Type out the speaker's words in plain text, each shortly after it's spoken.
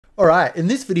All right, in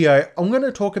this video, I'm going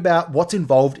to talk about what's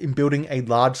involved in building a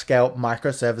large-scale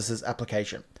microservices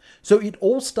application. So it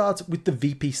all starts with the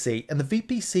VPC, and the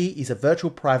VPC is a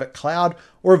virtual private cloud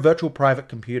or a virtual private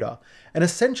computer. And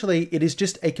essentially, it is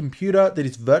just a computer that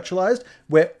is virtualized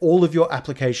where all of your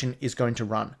application is going to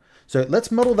run. So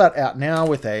let's model that out now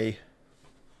with a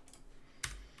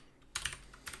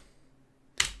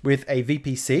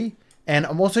VPC. And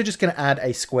I'm also just going to add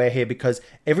a square here because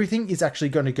everything is actually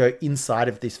going to go inside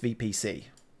of this VPC.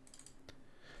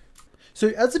 So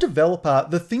as a developer,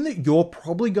 the thing that you're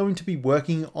probably going to be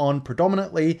working on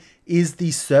predominantly is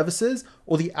the services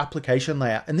or the application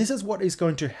layer. And this is what is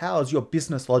going to house your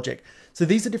business logic. So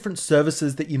these are different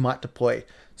services that you might deploy.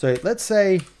 So let's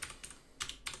say,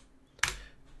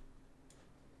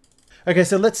 okay,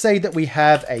 so let's say that we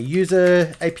have a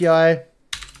user API.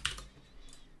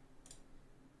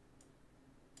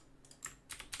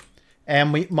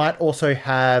 And we might also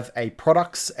have a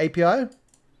products API.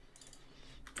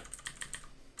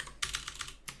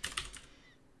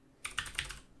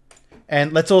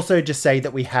 And let's also just say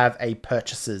that we have a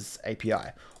purchases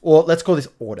API, or let's call this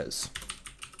orders.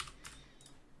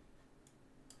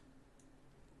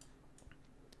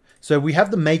 So we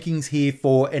have the makings here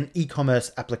for an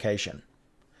e-commerce application.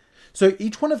 So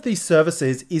each one of these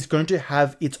services is going to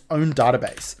have its own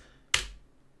database.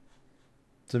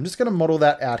 So I'm just going to model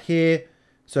that out here.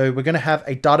 So we're going to have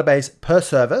a database per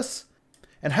service,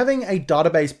 and having a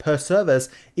database per service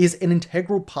is an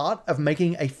integral part of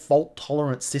making a fault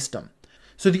tolerant system.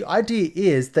 So the idea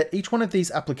is that each one of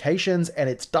these applications and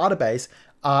its database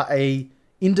are an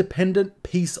independent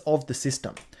piece of the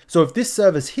system. So if this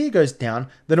service here goes down,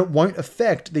 then it won't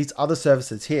affect these other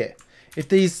services here. If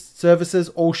these services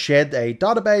all shared a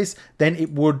database, then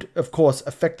it would, of course,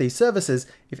 affect these services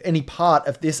if any part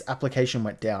of this application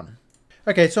went down.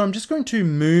 Okay, so I'm just going to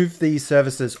move these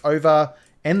services over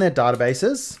and their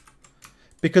databases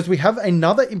because we have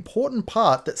another important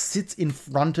part that sits in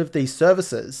front of these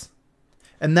services,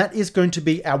 and that is going to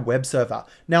be our web server.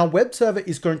 Now, web server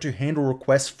is going to handle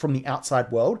requests from the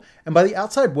outside world, and by the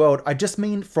outside world, I just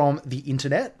mean from the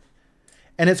internet.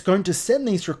 And it's going to send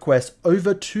these requests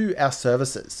over to our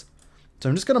services. So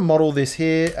I'm just going to model this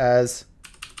here as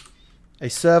a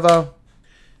server.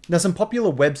 Now, some popular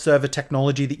web server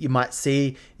technology that you might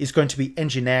see is going to be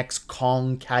Nginx,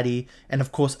 Kong, Caddy, and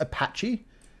of course, Apache.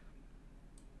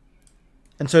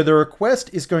 And so the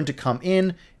request is going to come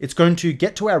in, it's going to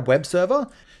get to our web server.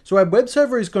 So our web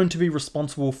server is going to be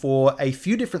responsible for a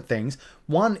few different things.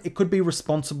 One, it could be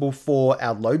responsible for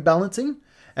our load balancing.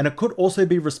 And it could also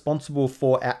be responsible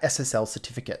for our SSL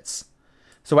certificates.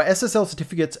 So our SSL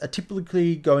certificates are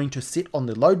typically going to sit on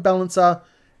the load balancer.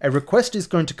 A request is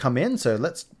going to come in. So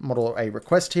let's model a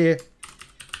request here.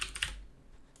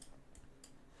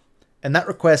 And that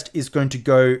request is going to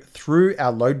go through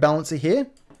our load balancer here.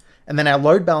 And then our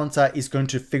load balancer is going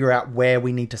to figure out where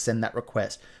we need to send that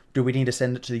request. Do we need to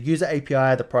send it to the user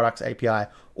API, the products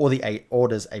API, or the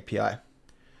orders API?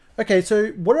 Okay, so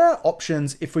what are our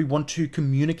options if we want to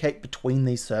communicate between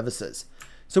these services?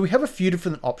 So we have a few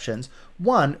different options.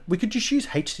 One, we could just use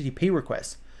HTTP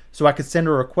requests. So I could send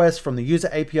a request from the user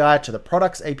API to the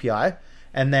products API,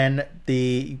 and then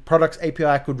the products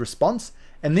API could respond.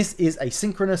 And this is a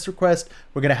synchronous request.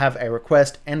 We're going to have a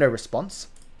request and a response.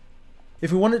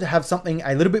 If we wanted to have something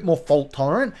a little bit more fault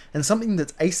tolerant and something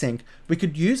that's async, we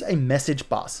could use a message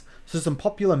bus. So some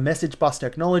popular message bus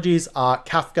technologies are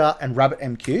Kafka and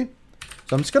RabbitMQ.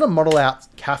 So I'm just going to model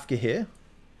out Kafka here.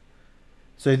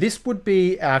 So this would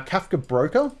be our Kafka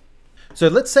broker. So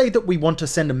let's say that we want to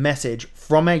send a message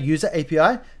from our user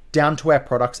API down to our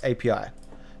products API.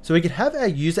 So we could have our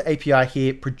user API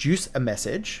here produce a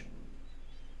message.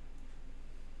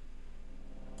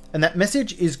 And that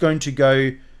message is going to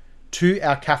go to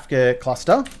our Kafka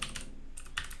cluster.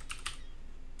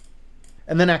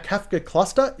 And then our Kafka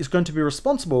cluster is going to be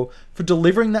responsible for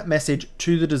delivering that message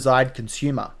to the desired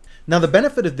consumer. Now, the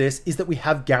benefit of this is that we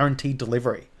have guaranteed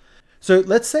delivery. So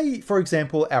let's say, for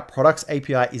example, our products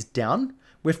API is down.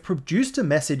 We've produced a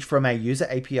message from our user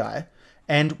API,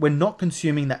 and we're not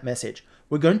consuming that message.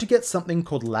 We're going to get something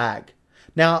called lag.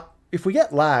 Now, if we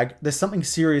get lag, there's something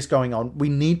serious going on. We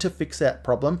need to fix that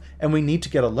problem, and we need to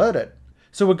get alerted.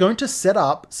 So we're going to set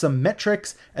up some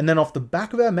metrics, and then off the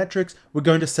back of our metrics, we're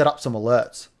going to set up some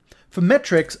alerts. For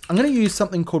metrics, I'm going to use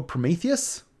something called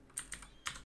Prometheus.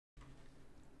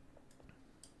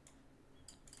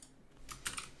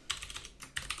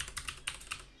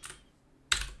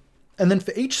 And then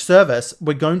for each service,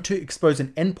 we're going to expose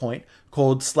an endpoint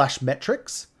called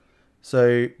 /metrics.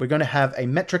 So we're going to have a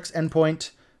metrics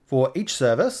endpoint for each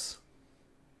service.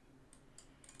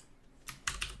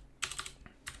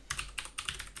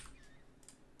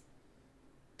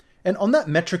 And on that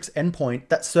metrics endpoint,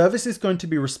 that service is going to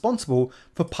be responsible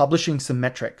for publishing some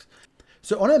metrics.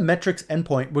 So on our metrics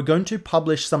endpoint, we're going to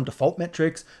publish some default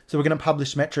metrics. So we're going to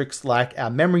publish metrics like our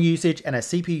memory usage and our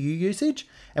CPU usage.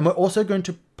 And we're also going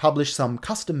to publish some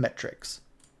custom metrics.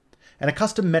 And a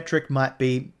custom metric might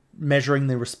be measuring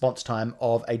the response time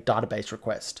of a database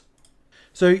request.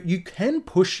 So you can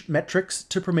push metrics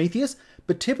to Prometheus,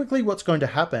 but typically what's going to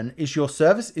happen is your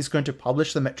service is going to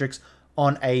publish the metrics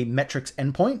on a metrics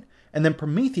endpoint, and then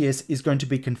Prometheus is going to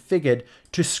be configured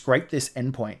to scrape this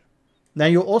endpoint. Now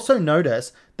you'll also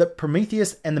notice that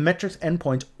Prometheus and the metrics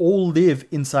endpoint all live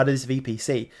inside of this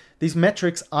VPC. These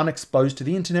metrics aren't exposed to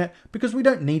the internet because we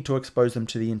don't need to expose them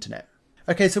to the internet.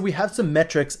 Okay, so we have some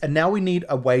metrics and now we need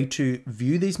a way to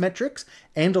view these metrics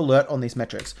and alert on these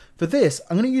metrics. For this,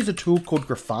 I'm going to use a tool called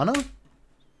Grafana.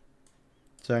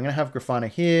 So I'm going to have Grafana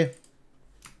here.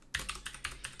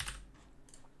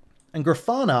 And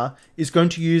Grafana is going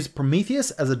to use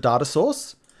Prometheus as a data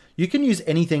source. You can use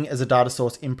anything as a data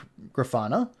source in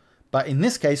Grafana, but in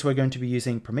this case, we're going to be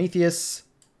using Prometheus.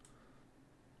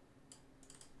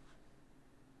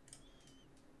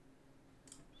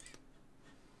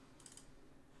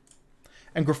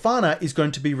 And Grafana is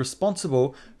going to be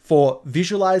responsible for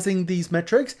visualizing these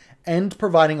metrics and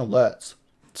providing alerts.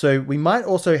 So we might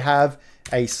also have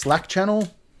a Slack channel.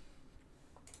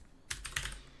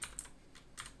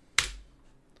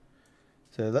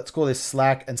 So let's call this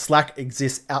Slack, and Slack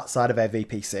exists outside of our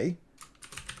VPC.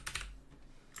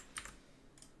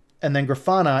 And then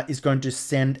Grafana is going to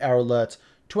send our alerts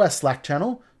to our Slack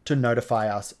channel to notify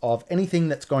us of anything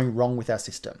that's going wrong with our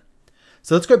system.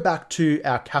 So let's go back to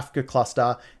our Kafka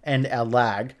cluster and our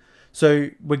lag. So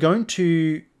we're going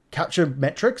to capture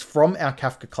metrics from our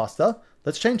Kafka cluster.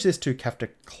 Let's change this to Kafka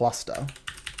cluster.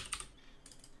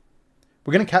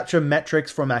 We're going to capture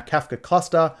metrics from our Kafka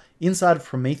cluster inside of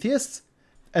Prometheus.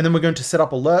 And then we're going to set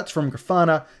up alerts from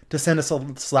Grafana to send us a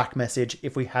Slack message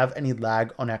if we have any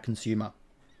lag on our consumer.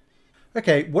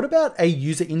 Okay, what about a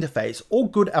user interface? All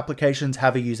good applications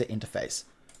have a user interface.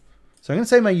 So I'm going to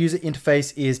say my user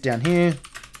interface is down here.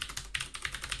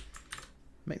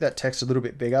 Make that text a little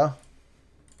bit bigger.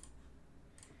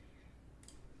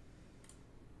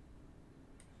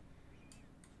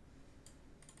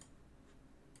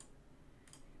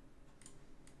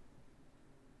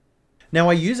 Now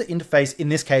our user interface in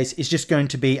this case is just going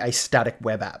to be a static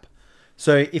web app.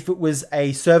 So if it was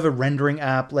a server rendering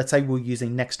app, let's say we're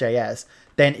using Next.js,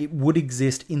 then it would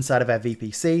exist inside of our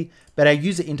VPC, but our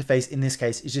user interface in this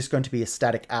case is just going to be a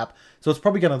static app. So it's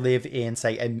probably going to live in,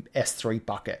 say, an S3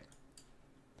 bucket.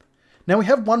 Now we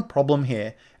have one problem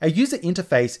here. Our user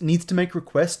interface needs to make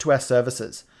requests to our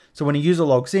services. So when a user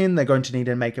logs in, they're going to need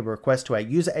to make a request to our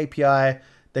user API.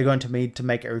 They're going to need to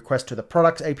make a request to the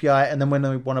products API. And then when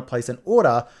they want to place an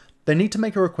order, they need to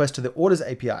make a request to the orders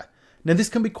API. Now this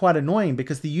can be quite annoying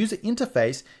because the user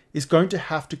interface is going to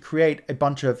have to create a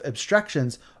bunch of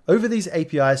abstractions over these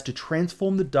APIs to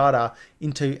transform the data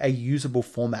into a usable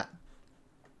format.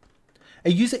 A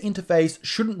user interface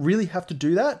shouldn't really have to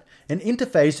do that. An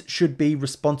interface should be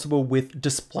responsible with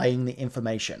displaying the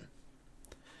information.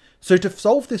 So to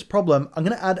solve this problem, I'm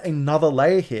going to add another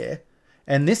layer here.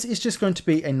 And this is just going to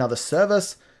be another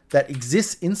service that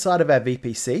exists inside of our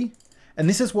VPC. And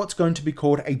this is what's going to be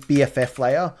called a BFF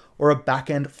layer, or a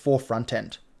backend for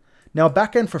frontend. Now a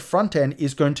backend for frontend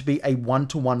is going to be a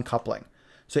one-to-one coupling.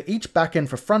 So each backend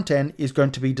for frontend is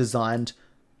going to be designed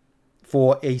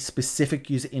for a specific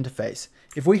user interface.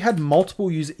 If we had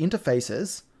multiple user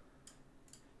interfaces,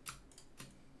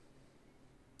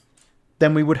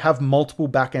 then we would have multiple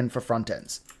backend for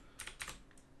frontends.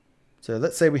 So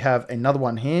let's say we have another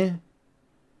one here,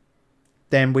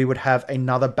 then we would have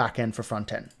another backend for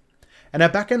frontend. And our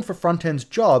backend for frontend's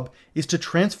job is to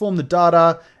transform the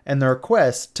data and the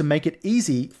requests to make it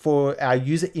easy for our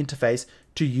user interface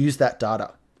to use that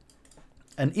data.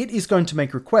 And it is going to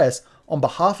make requests on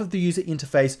behalf of the user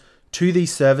interface to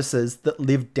these services that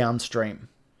live downstream.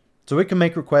 So we can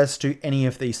make requests to any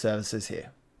of these services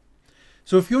here.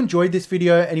 So if you enjoyed this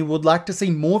video and you would like to see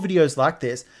more videos like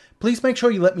this, please make sure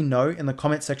you let me know in the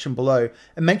comment section below,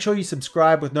 and make sure you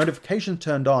subscribe with notifications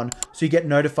turned on so you get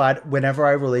notified whenever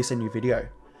I release a new video.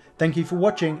 Thank you for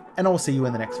watching, and I will see you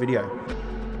in the next video.